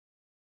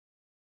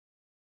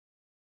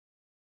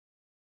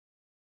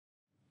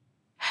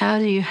how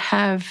do you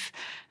have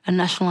a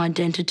national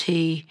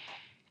identity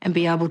and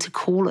be able to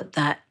call it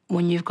that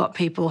when you've got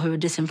people who are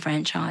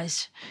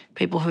disenfranchised,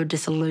 people who are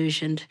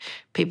disillusioned,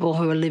 people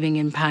who are living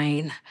in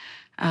pain?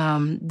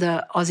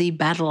 The Aussie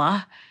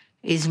battler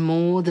is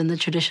more than the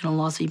traditional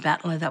Aussie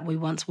battler that we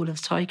once would have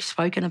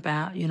spoken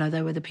about. You know,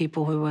 they were the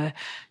people who were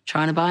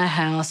trying to buy a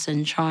house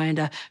and trying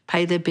to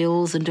pay their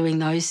bills and doing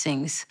those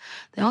things.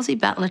 The Aussie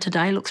battler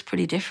today looks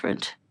pretty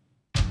different.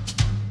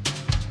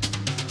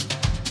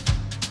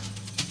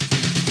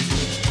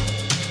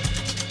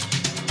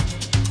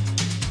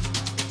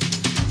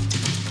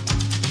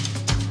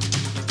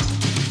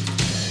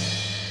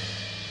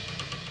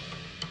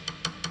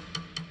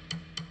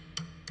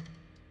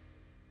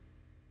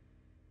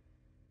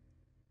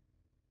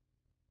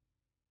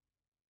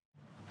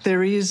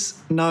 There is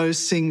no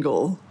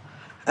single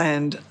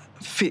and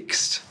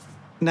fixed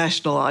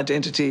national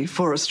identity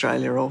for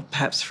Australia, or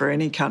perhaps for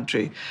any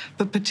country,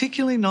 but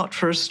particularly not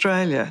for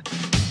Australia.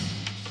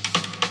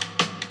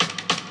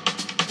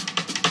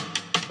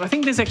 I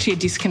think there's actually a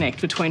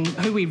disconnect between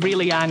who we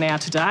really are now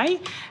today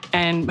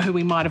and who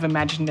we might have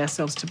imagined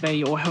ourselves to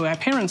be, or who our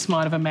parents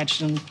might have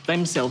imagined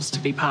themselves to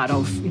be part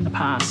of in the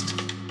past.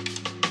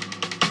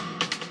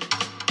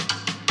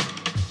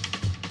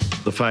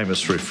 The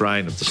famous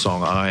refrain of the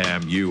song, I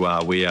am, you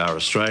are, we are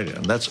Australia.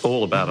 And that's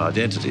all about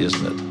identity,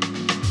 isn't it?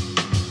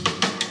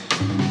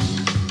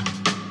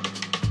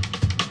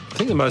 I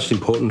think the most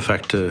important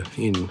factor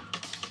in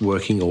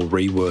working or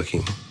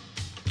reworking,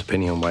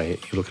 depending on where you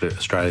look at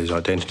Australia's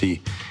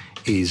identity,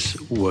 is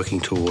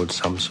working towards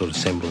some sort of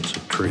semblance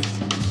of truth.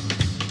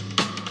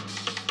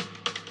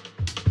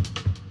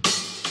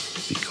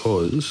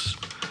 Because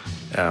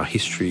our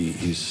history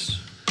is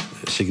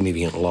a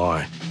significant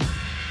lie.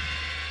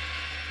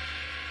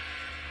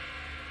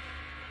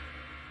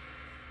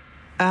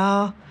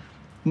 Our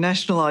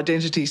national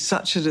identity,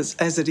 such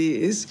as it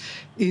is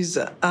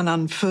an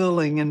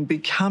unfurling and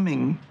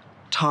becoming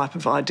type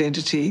of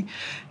identity.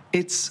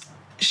 It's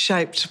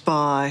shaped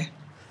by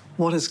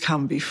what has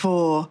come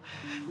before,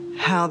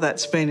 how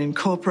that's been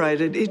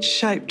incorporated. It's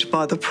shaped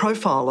by the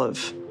profile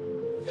of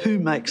who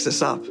makes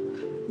us up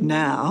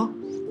now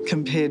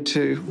compared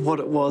to what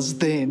it was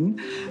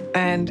then.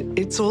 And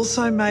it's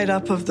also made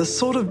up of the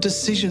sort of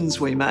decisions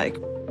we make.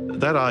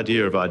 That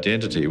idea of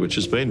identity, which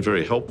has been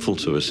very helpful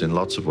to us in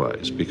lots of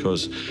ways,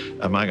 because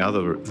among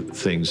other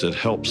things, it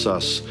helps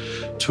us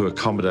to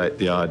accommodate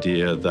the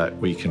idea that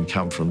we can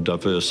come from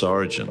diverse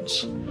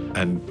origins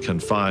and can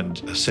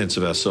find a sense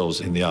of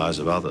ourselves in the eyes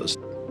of others.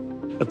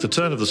 At the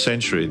turn of the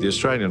century, the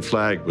Australian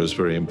flag was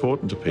very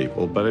important to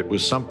people, but it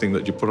was something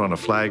that you put on a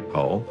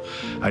flagpole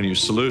and you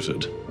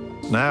saluted.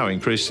 Now,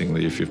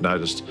 increasingly, if you've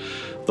noticed,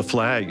 the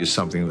flag is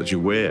something that you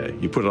wear.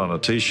 You put it on a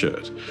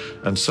T-shirt,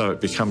 and so it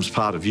becomes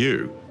part of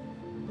you.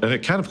 And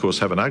it can, of course,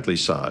 have an ugly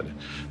side.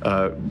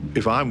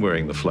 If I'm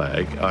wearing the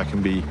flag, I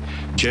can be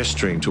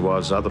gesturing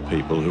towards other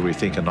people who we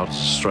think are not as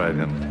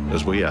Australian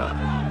as we are.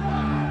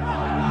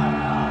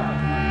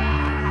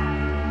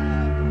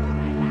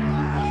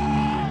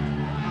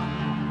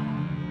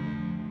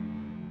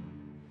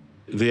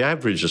 The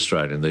average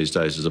Australian these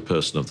days is a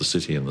person of the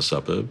city and the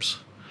suburbs.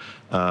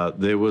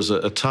 There was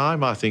a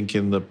time, I think,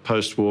 in the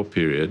post-war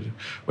period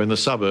when the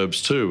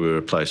suburbs too were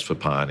a place for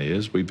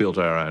pioneers. We built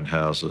our own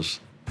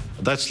houses.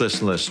 That's less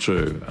and less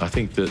true. I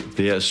think that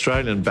the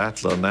Australian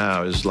battler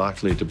now is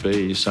likely to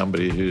be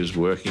somebody who's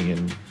working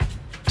in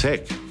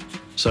tech.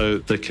 So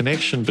the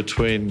connection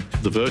between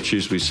the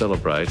virtues we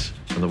celebrate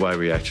and the way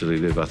we actually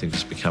live, I think,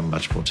 has become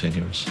much more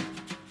tenuous.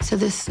 So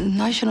this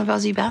notion of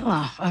Aussie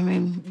battler, I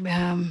mean,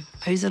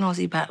 who's an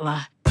Aussie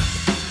battler?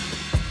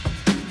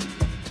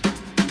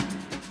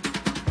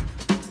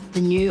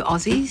 The new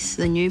Aussies,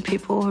 the new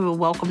people who are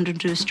welcomed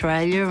into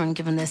Australia and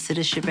given their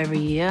citizenship every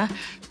year,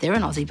 they're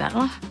an Aussie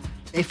battler.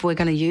 If we're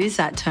going to use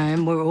that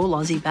term, we're all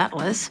Aussie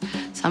battlers.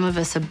 Some of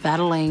us are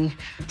battling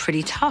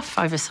pretty tough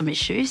over some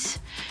issues.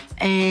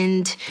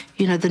 And,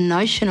 you know, the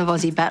notion of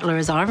Aussie battler,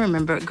 as I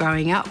remember it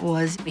growing up,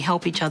 was we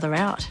help each other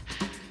out.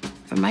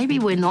 But maybe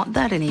we're not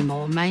that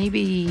anymore.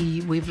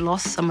 Maybe we've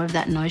lost some of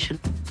that notion.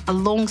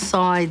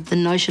 Alongside the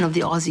notion of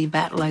the Aussie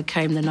battler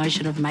came the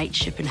notion of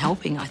mateship and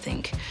helping, I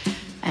think.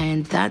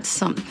 And that's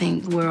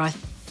something where I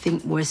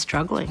think we're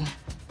struggling.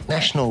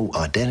 National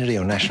identity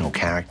or national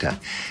character,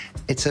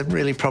 it's a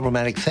really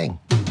problematic thing.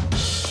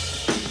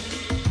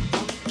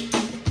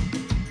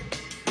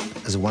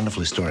 There's a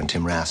wonderful historian,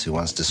 Tim Rouse, who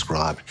once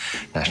described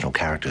national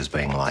character as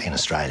being like, in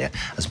Australia,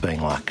 as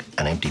being like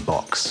an empty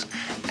box.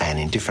 And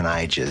in different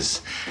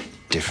ages,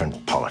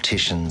 different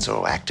politicians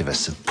or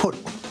activists have put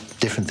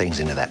different things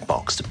into that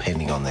box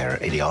depending on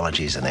their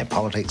ideologies and their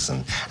politics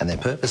and their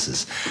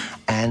purposes.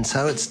 And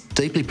so it's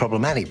deeply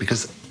problematic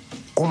because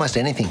almost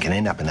anything can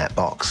end up in that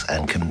box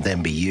and can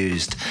then be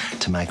used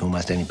to make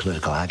almost any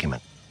political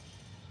argument.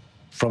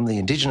 From the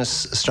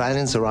Indigenous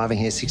Australians arriving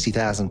here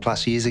 60,000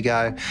 plus years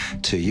ago,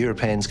 to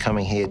Europeans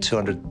coming here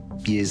 200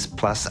 years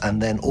plus,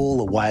 and then all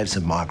the waves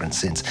of migrants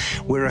since.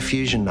 We're a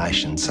fusion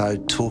nation, so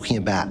talking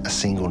about a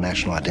single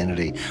national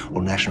identity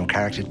or national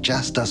character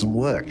just doesn't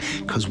work,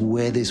 because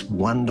we're this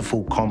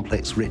wonderful,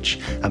 complex, rich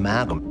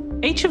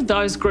amalgam. Each of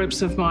those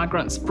groups of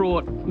migrants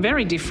brought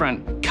very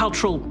different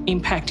cultural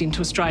impact into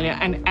Australia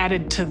and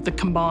added to the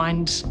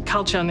combined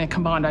culture and the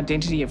combined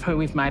identity of who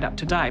we've made up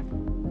today.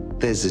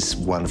 There's this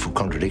wonderful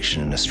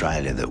contradiction in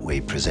Australia that we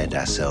present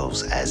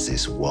ourselves as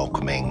this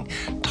welcoming,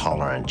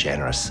 tolerant,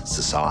 generous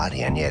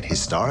society, and yet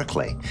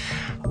historically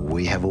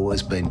we have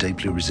always been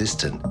deeply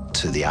resistant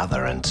to the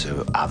other and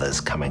to others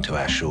coming to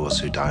our shores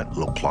who don't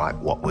look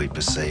like what we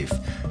perceive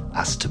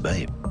us to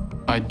be.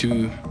 I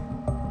do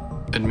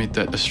admit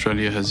that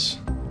Australia has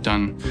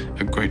done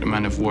a great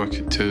amount of work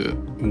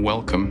to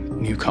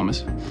welcome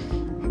newcomers,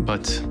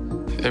 but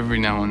every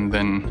now and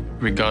then,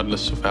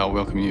 regardless of how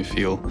welcome you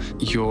feel,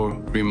 you're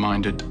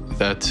reminded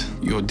that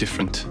you're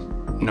different.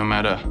 No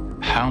matter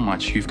how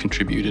much you've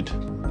contributed,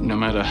 no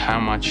matter how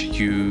much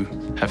you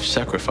have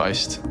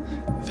sacrificed,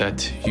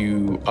 that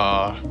you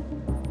are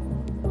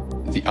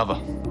the other.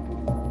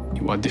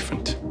 You are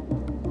different.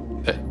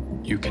 That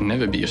you can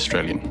never be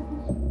Australian.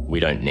 We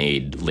don't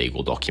need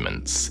legal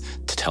documents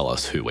to tell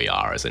us who we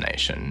are as a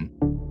nation.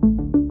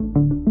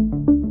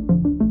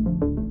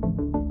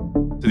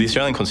 So the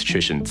Australian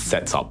Constitution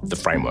sets up the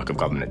framework of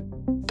government.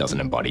 It doesn't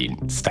embody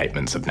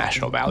statements of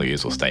national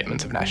values or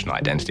statements of national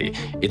identity.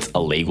 It's a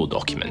legal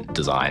document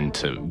designed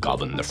to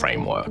govern the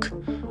framework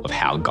of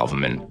how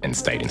government and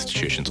state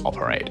institutions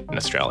operate in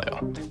Australia,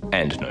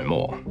 and no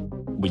more.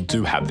 We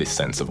do have this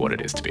sense of what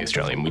it is to be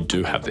Australian. We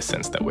do have this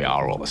sense that we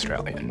are all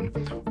Australian.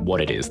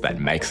 What it is that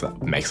makes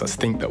us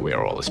think that we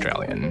are all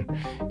Australian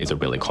is a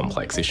really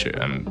complex issue,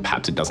 and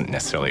perhaps it doesn't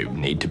necessarily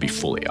need to be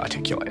fully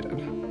articulated.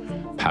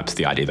 Perhaps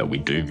the idea that we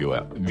do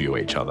view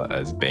each other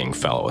as being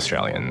fellow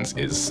Australians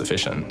is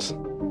sufficient.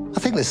 I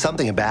think there's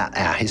something about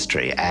our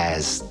history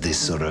as this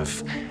sort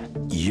of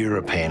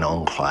European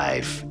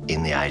enclave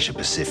in the Asia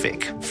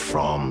Pacific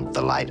from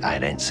the late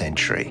 18th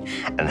century,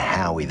 and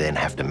how we then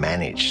have to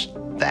manage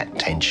that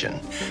tension,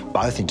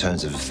 both in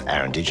terms of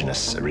our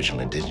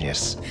original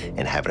Indigenous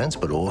inhabitants,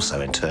 but also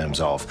in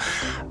terms of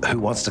who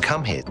wants to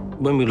come here.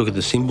 When we look at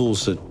the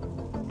symbols that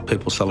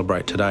people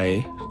celebrate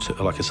today,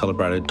 like a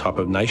celebrated type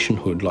of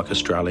nationhood like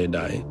Australia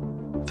Day,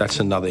 that's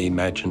another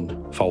imagined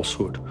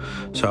falsehood.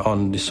 So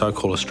on this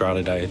so-called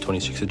Australia Day,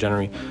 26th of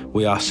January,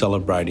 we are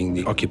celebrating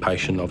the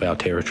occupation of our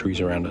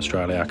territories around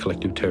Australia, our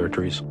collective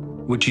territories,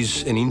 which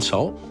is an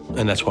insult,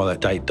 and that's why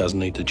that date does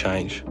need to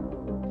change.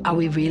 Are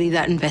we really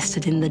that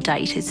invested in the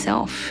date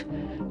itself?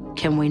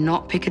 Can we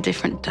not pick a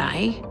different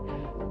day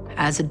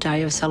as a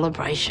day of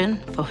celebration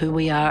for who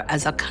we are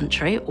as a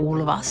country,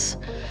 all of us?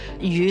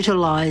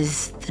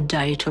 Utilise the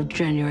date of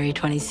January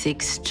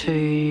 26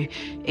 to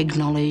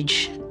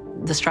acknowledge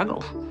the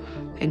struggle,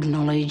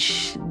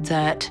 acknowledge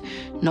that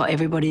not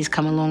everybody's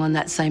come along on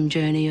that same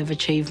journey of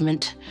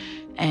achievement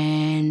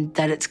and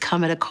that it's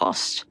come at a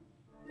cost.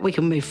 We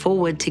can move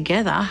forward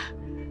together,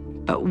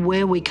 but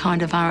where we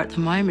kind of are at the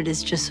moment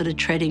is just sort of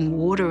treading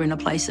water in a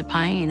place of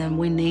pain, and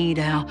we need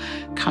our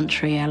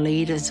country, our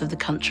leaders of the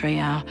country,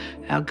 our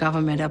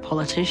government, our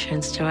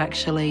politicians to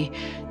actually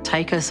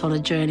take us on a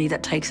journey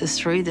that takes us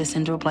through this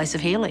into a place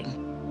of healing.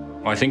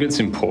 I think it's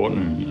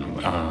important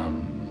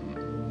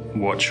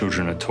what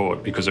children are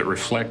taught, because it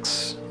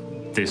reflects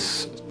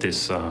this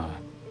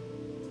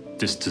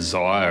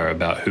desire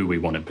about who we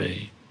want to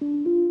be.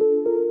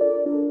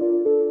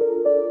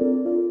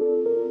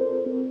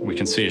 We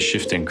can see a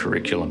shift in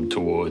curriculum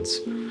towards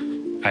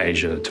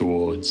Asia,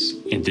 towards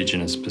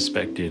Indigenous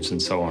perspectives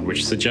and so on,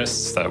 which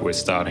suggests that we're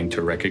starting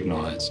to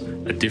recognise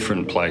a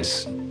different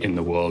place in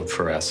the world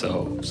for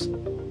ourselves.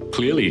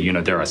 Clearly, you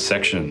know, there are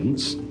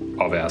sections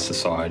of our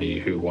society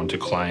who want to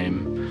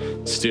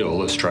claim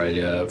still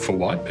Australia for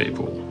white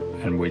people,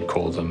 and we'd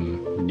call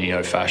them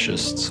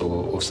neo-fascists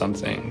or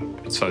something.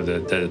 So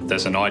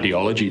there's an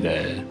ideology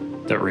there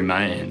that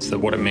remains, that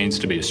what it means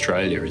to be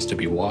Australia is to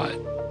be white.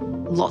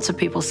 Lots of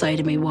people say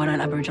to me, why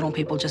don't Aboriginal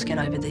people just get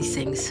over these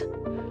things?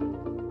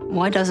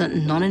 Why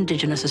doesn't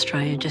non-Indigenous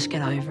Australia just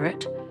get over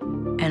it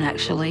and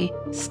actually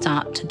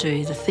start to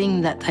do the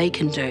thing that they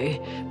can do,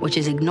 which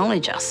is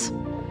acknowledge us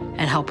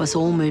and help us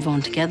all move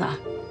on together?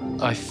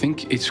 I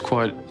think it's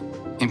quite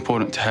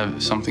important to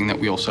have something that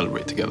we all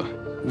celebrate together.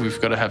 We've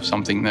got to have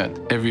something that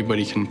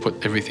everybody can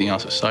put everything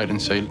else aside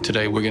and say,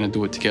 today we're going to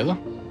do it together.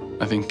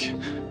 I think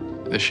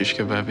the shish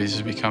kebab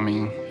is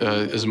becoming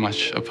as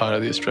much a part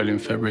of the Australian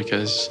fabric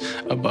as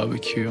a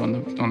barbecue on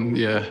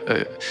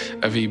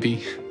a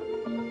VB.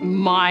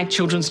 My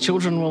children's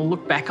children will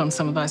look back on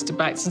some of those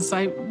debates and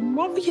say,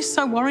 what were you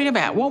so worried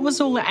about? What was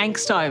all the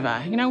angst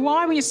over? You know,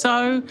 why were you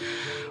so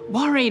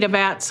worried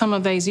about some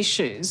of these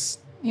issues?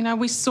 You know,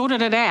 we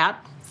sorted it out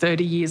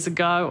 30 years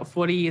ago or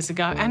 40 years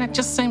ago, and it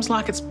just seems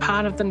like it's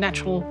part of the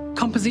natural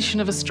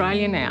composition of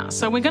Australia now.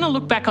 So we're going to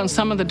look back on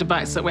some of the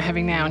debates that we're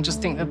having now and just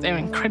think that they're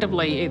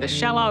incredibly either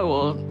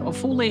shallow or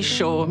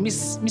foolish or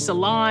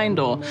misaligned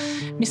or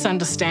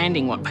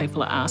misunderstanding what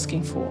people are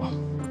asking for.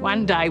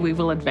 One day we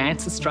will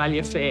advance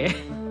Australia fair.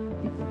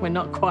 We're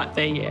not quite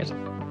there yet.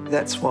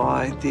 That's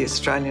why the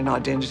Australian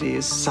identity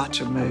is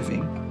such a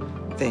moving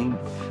thing,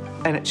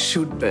 and it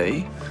should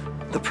be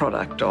the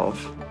product of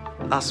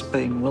us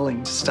being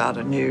willing to start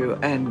anew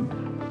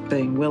and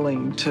being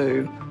willing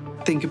to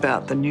think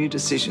about the new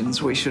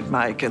decisions we should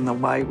make and the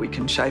way we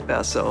can shape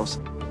ourselves.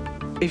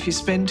 If you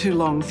spend too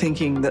long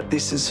thinking that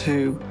this is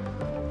who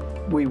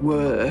we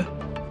were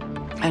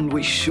and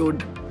we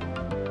should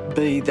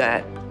be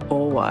that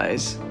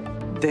always,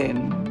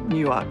 then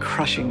you are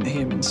crushing the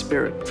human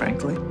spirit,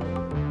 frankly.